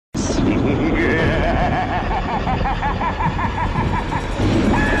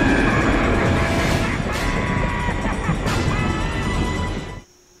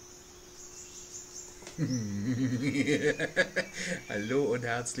Hallo und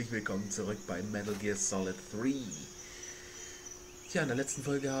herzlich willkommen zurück bei Metal Gear Solid 3. Tja, in der letzten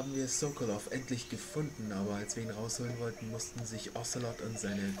Folge haben wir Sokolov endlich gefunden, aber als wir ihn rausholen wollten, mussten sich Ocelot und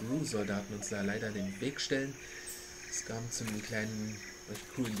seine Gru-Soldaten uns da leider in den Weg stellen. Es kam zu einem kleinen,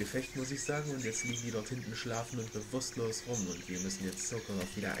 recht coolen Gefecht, muss ich sagen, und jetzt liegen die dort hinten schlafen und bewusstlos rum und wir müssen jetzt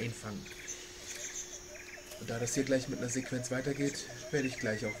Sokolov wieder einfangen. Und da das hier gleich mit einer Sequenz weitergeht, werde ich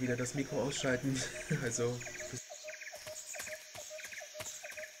gleich auch wieder das Mikro ausschalten. Also, bis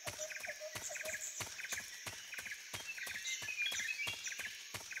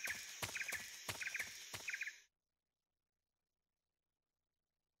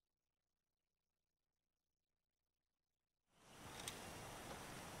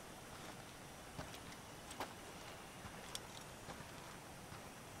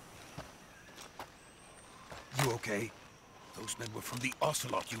You okay? Those men were from the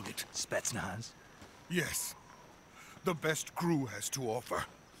Ocelot unit. Spetsnaz? Yes. The best crew has to offer.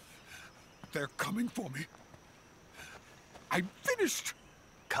 They're coming for me. I'm finished!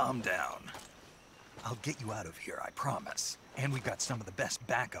 Calm down. I'll get you out of here, I promise. And we've got some of the best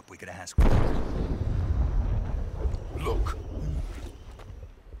backup we could ask for. Look.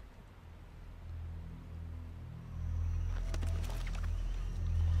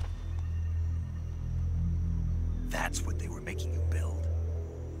 That's what they were making you build?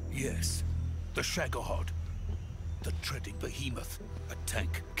 Yes. The Shagohod. The treading behemoth. A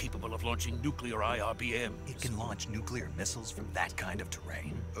tank capable of launching nuclear IRBMs. It can launch nuclear missiles from that kind of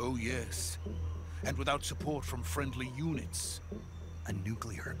terrain? Oh, yes. And without support from friendly units. A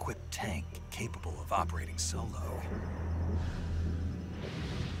nuclear-equipped tank capable of operating solo.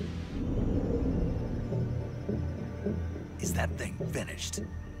 Is that thing finished?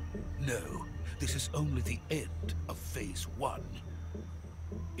 No. This is only the end of Phase 1.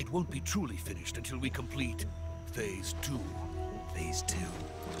 It won't be truly finished until we complete Phase 2. Phase 2?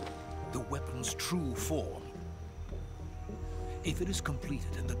 The weapon's true form. If it is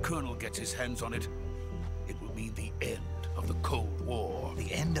completed and the Colonel gets his hands on it, it will mean the end of the Cold War.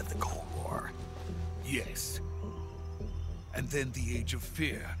 The end of the Cold War? Yes. And then the Age of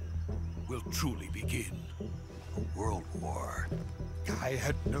Fear will truly begin. A world war. I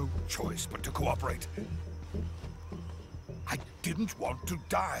had no choice but to cooperate. I didn't want to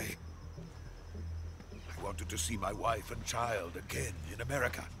die. I wanted to see my wife and child again in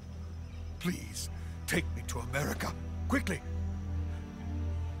America. Please, take me to America, quickly.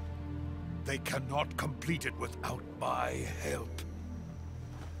 They cannot complete it without my help.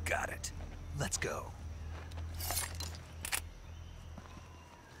 Got it. Let's go.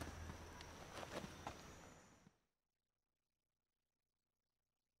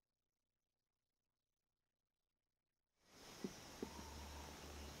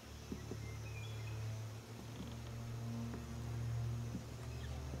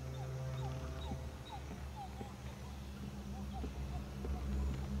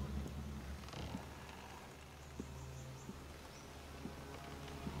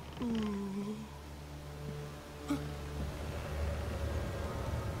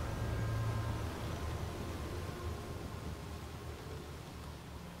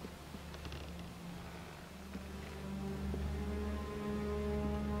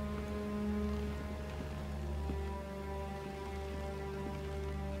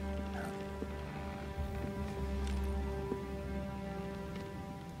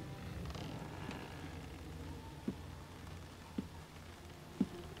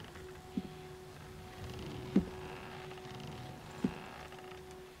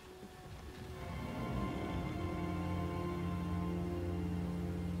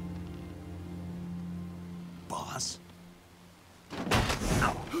 Boss?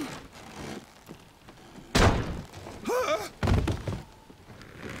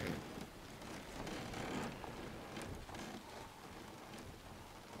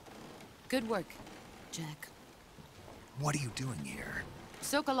 Good work, Jack. What are you doing here?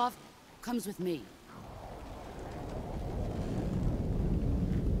 Sokolov comes with me.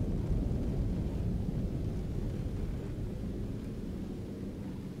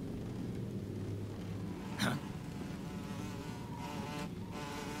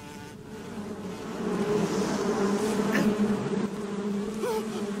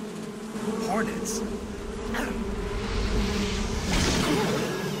 Hornets?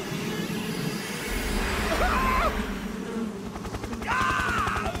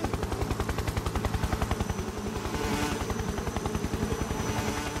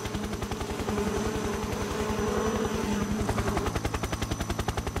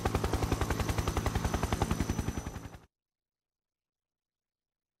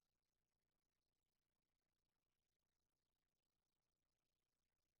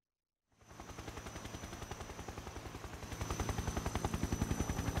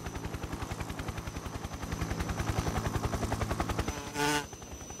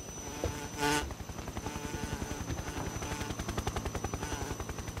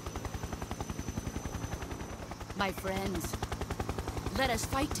 My friends, let us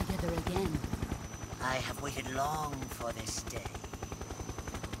fight together again. I have waited long for this day.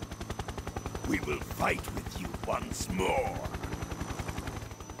 We will fight with you once more.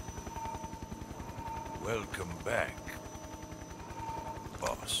 Welcome back,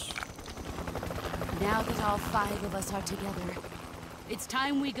 boss. Now that all 5 of us are together, it's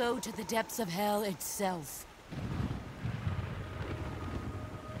time we go to the depths of hell itself.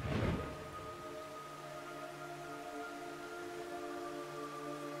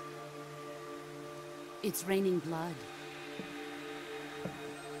 It's raining blood.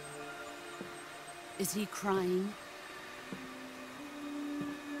 Is he crying?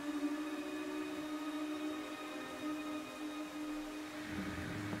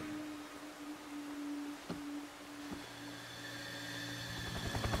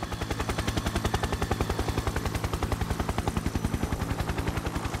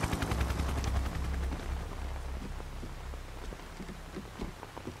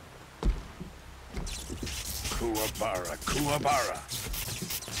 Kuwabara, Kuwabara.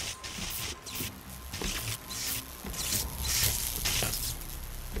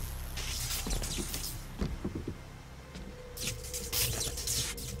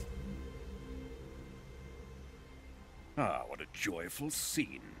 Ah, what a joyful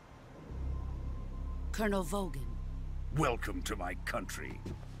scene. Colonel Vogan. Welcome to my country.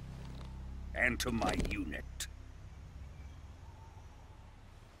 And to my unit.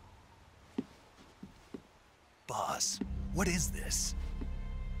 Boss, what is this?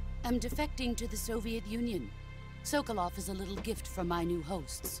 I'm defecting to the Soviet Union. Sokolov is a little gift from my new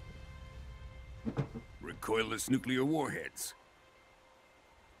hosts. Recoilless nuclear warheads.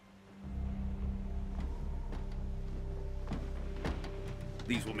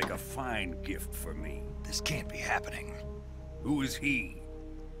 These will make a fine gift for me. This can't be happening. Who is he?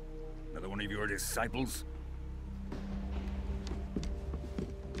 Another one of your disciples?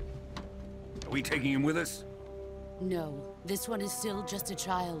 Are we taking him with us? No, this one is still just a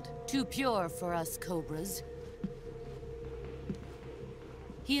child. Too pure for us Cobras.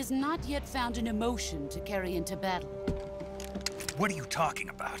 He has not yet found an emotion to carry into battle. What are you talking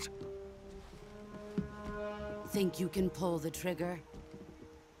about? Think you can pull the trigger?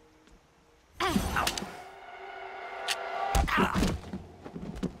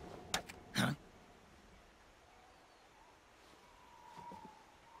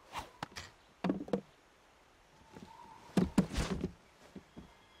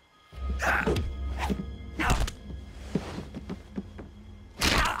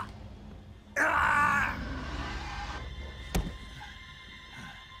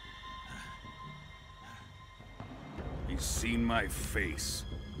 He's seen my face.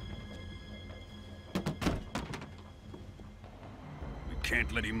 We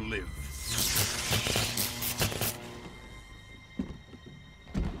can't let him live.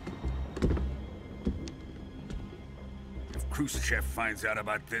 If Khrushchev finds out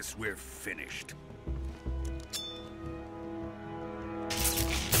about this, we're finished.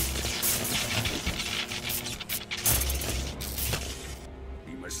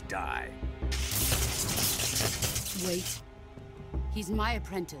 He must die. Wait. He's my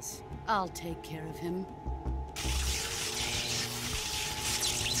apprentice. I'll take care of him.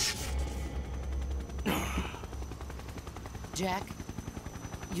 Jack,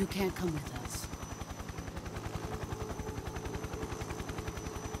 you can't come with us.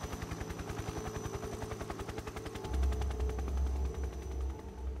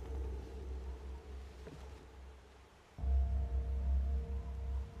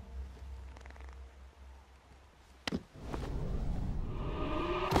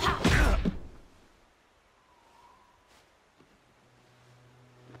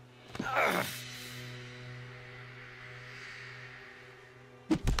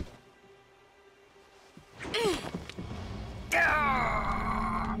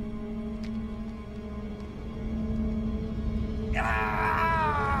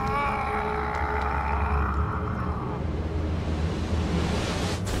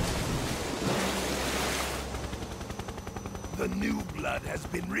 The new blood has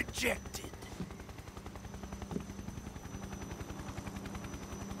been rejected.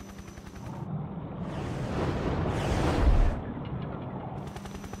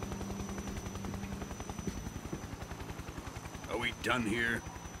 Are we done here?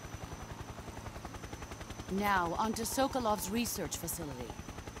 Now, onto Sokolov's research facility.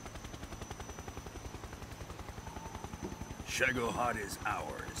 Shagohod is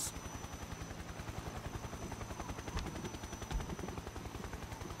ours.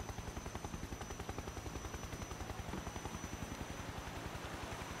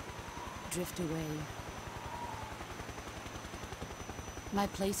 Drift away. My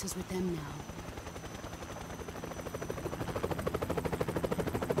place is with them now.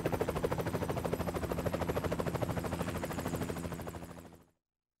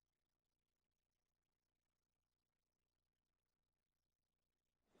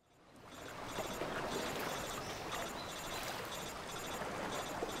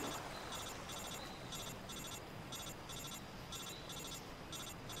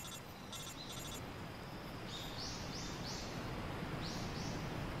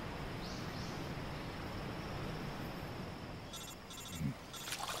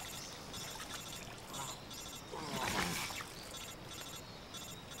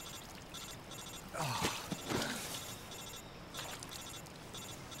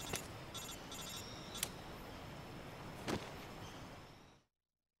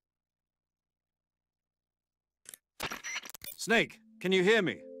 Snake, can you hear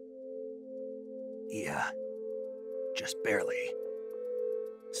me? Yeah. Just barely.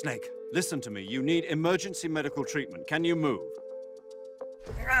 Snake, listen to me. You need emergency medical treatment. Can you move?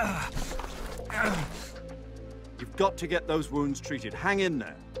 You've got to get those wounds treated. Hang in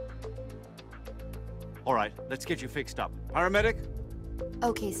there. All right, let's get you fixed up. Paramedic?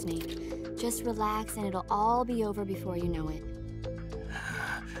 Okay, Snake. Just relax and it'll all be over before you know it.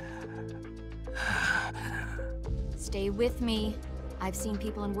 Stay with me. I've seen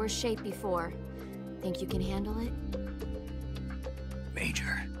people in worse shape before. Think you can handle it?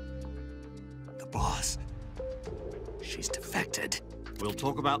 Major. The boss. She's defected. We'll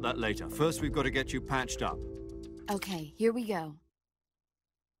talk about that later. First, we've got to get you patched up. Okay, here we go.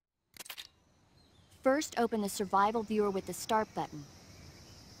 First, open the survival viewer with the start button.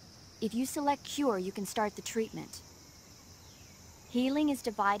 If you select cure, you can start the treatment. Healing is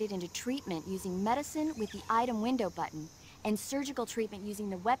divided into treatment using medicine with the item window button and surgical treatment using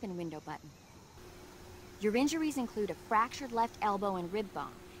the weapon window button. Your injuries include a fractured left elbow and rib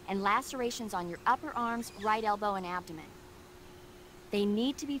bone and lacerations on your upper arms, right elbow, and abdomen. They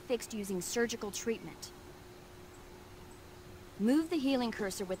need to be fixed using surgical treatment. Move the healing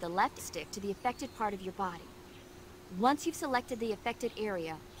cursor with the left stick to the affected part of your body. Once you've selected the affected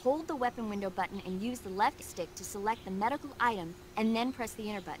area, hold the weapon window button and use the left stick to select the medical item and then press the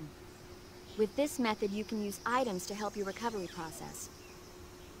enter button. With this method, you can use items to help your recovery process.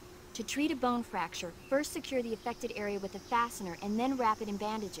 To treat a bone fracture, first secure the affected area with a fastener and then wrap it in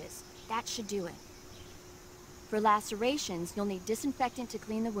bandages. That should do it. For lacerations, you'll need disinfectant to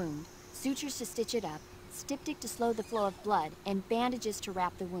clean the wound, sutures to stitch it up, styptic to slow the flow of blood, and bandages to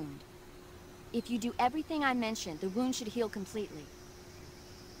wrap the wound. If you do everything I mentioned, the wound should heal completely.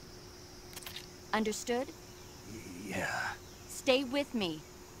 Understood? Yeah. Stay with me.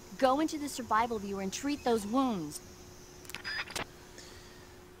 Go into the survival viewer and treat those wounds.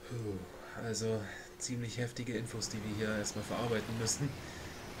 Puh, also ziemlich heftige Infos, die wir hier erstmal verarbeiten müssen.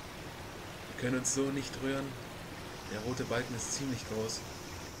 Wir können uns so nicht rühren. Der rote Balken ist ziemlich groß.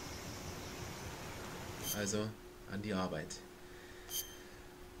 Also an die Arbeit.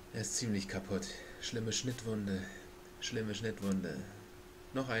 Er ist ziemlich kaputt. Schlimme Schnittwunde. Schlimme Schnittwunde.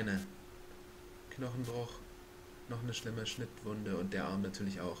 Noch eine. Knochenbruch. Noch eine schlimme Schnittwunde. Und der Arm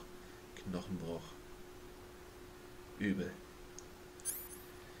natürlich auch. Knochenbruch. Übel.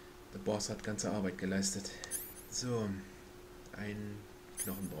 Der Boss hat ganze Arbeit geleistet. So. Ein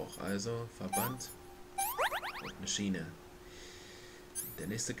Knochenbruch. Also Verband. Und eine Schiene. Der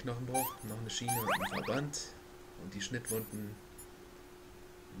nächste Knochenbruch. Noch eine Schiene und ein Verband. Und die Schnittwunden.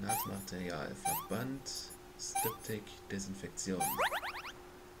 Nahtmaterial, Verband, Styptik, Desinfektion.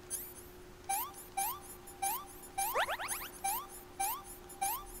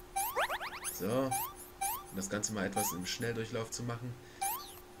 So, um das Ganze mal etwas im Schnelldurchlauf zu machen.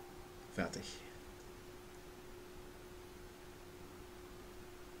 Fertig.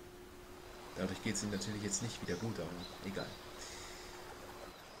 Dadurch geht es ihm natürlich jetzt nicht wieder gut, aber egal.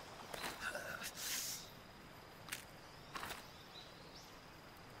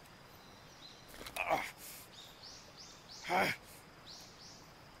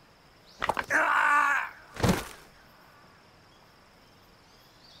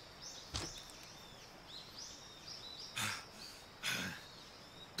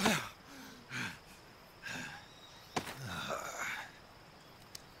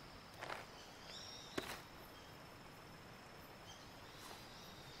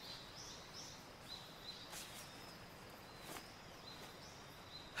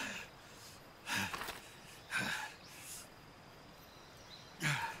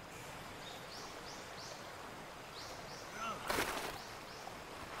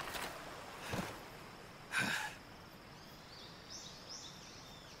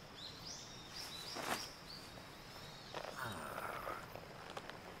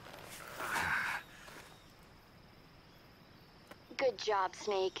 job,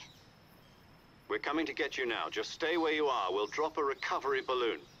 Snake. We're coming to get you now. Just stay where you are. We'll drop a recovery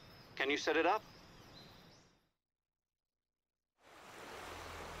balloon. Can you set it up?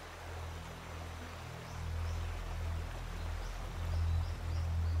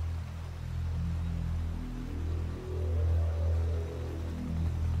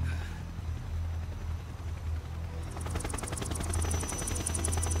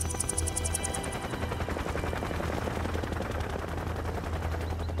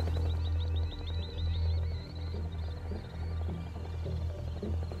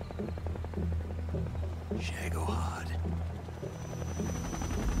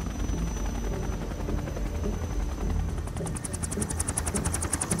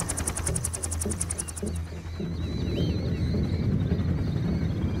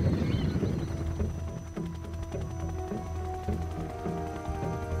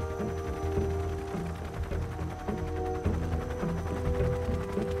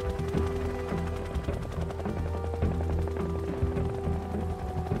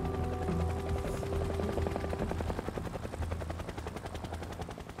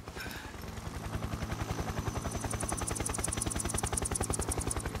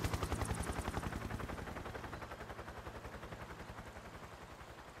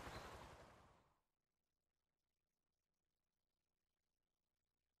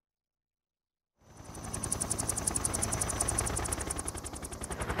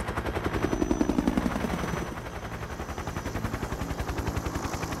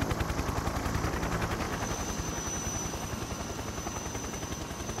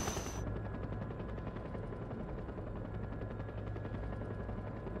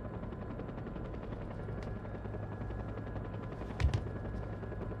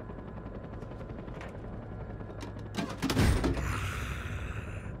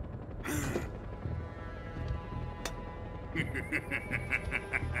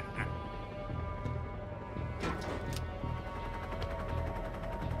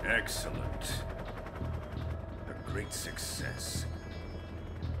 Excellent. A great success.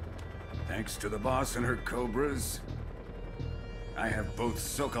 Thanks to the boss and her cobras, I have both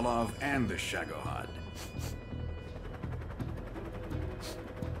Sokolov and the Shagohod.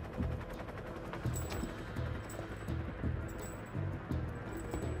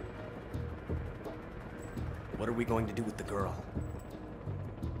 What are we going to do with the girl?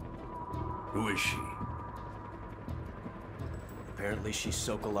 Who is she? Apparently she's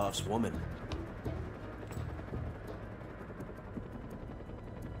Sokolov's woman.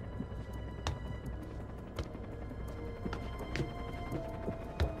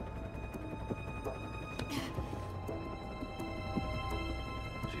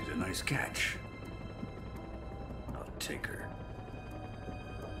 She's a nice catch. I'll take her.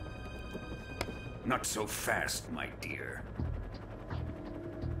 Not so fast, my dear.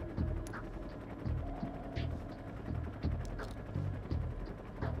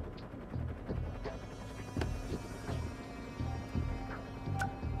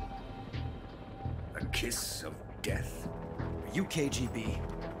 A kiss of death. Are you KGB?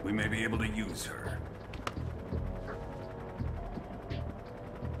 We may be able to use her.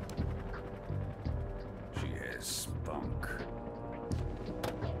 She has spunk.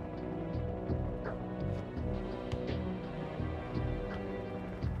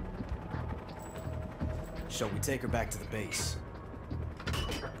 Shall we take her back to the base?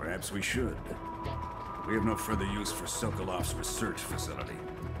 Perhaps we should. We have no further use for Sokolov's research facility.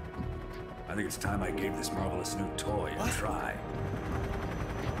 I think it's time I gave this marvelous new toy a try.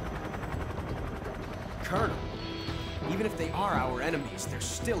 Colonel, even if they are our enemies, they're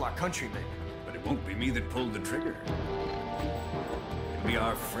still our countrymen. But it won't be me that pulled the trigger. It'll be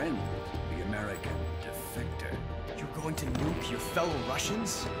our friend, the American defector. You're going to nuke your fellow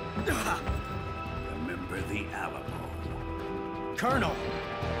Russians? Remember the Alamo. Colonel!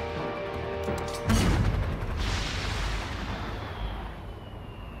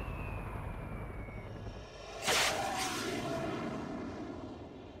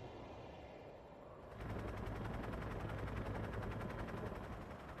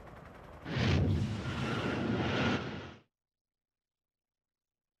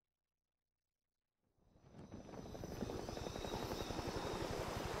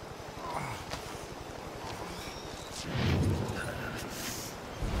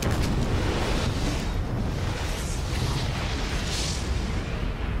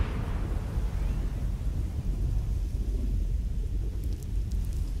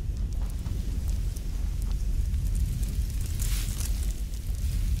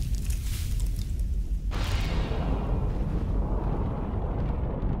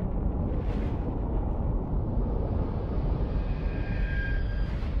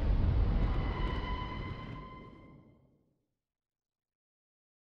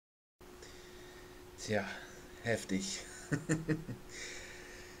 Tja, heftig.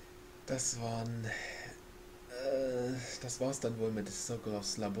 Das war's dann wohl mit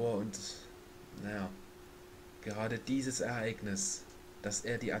Sokolovs Labor und naja, gerade dieses Ereignis, dass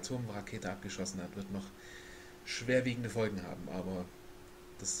er die Atomrakete abgeschossen hat, wird noch schwerwiegende Folgen haben, aber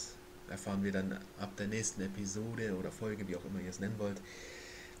das erfahren wir dann ab der nächsten Episode oder Folge, wie auch immer ihr es nennen wollt.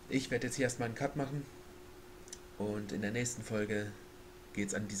 Ich werde jetzt hier erstmal einen Cut machen und in der nächsten Folge geht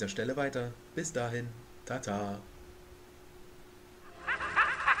es an dieser Stelle weiter. Bis dahin, tata!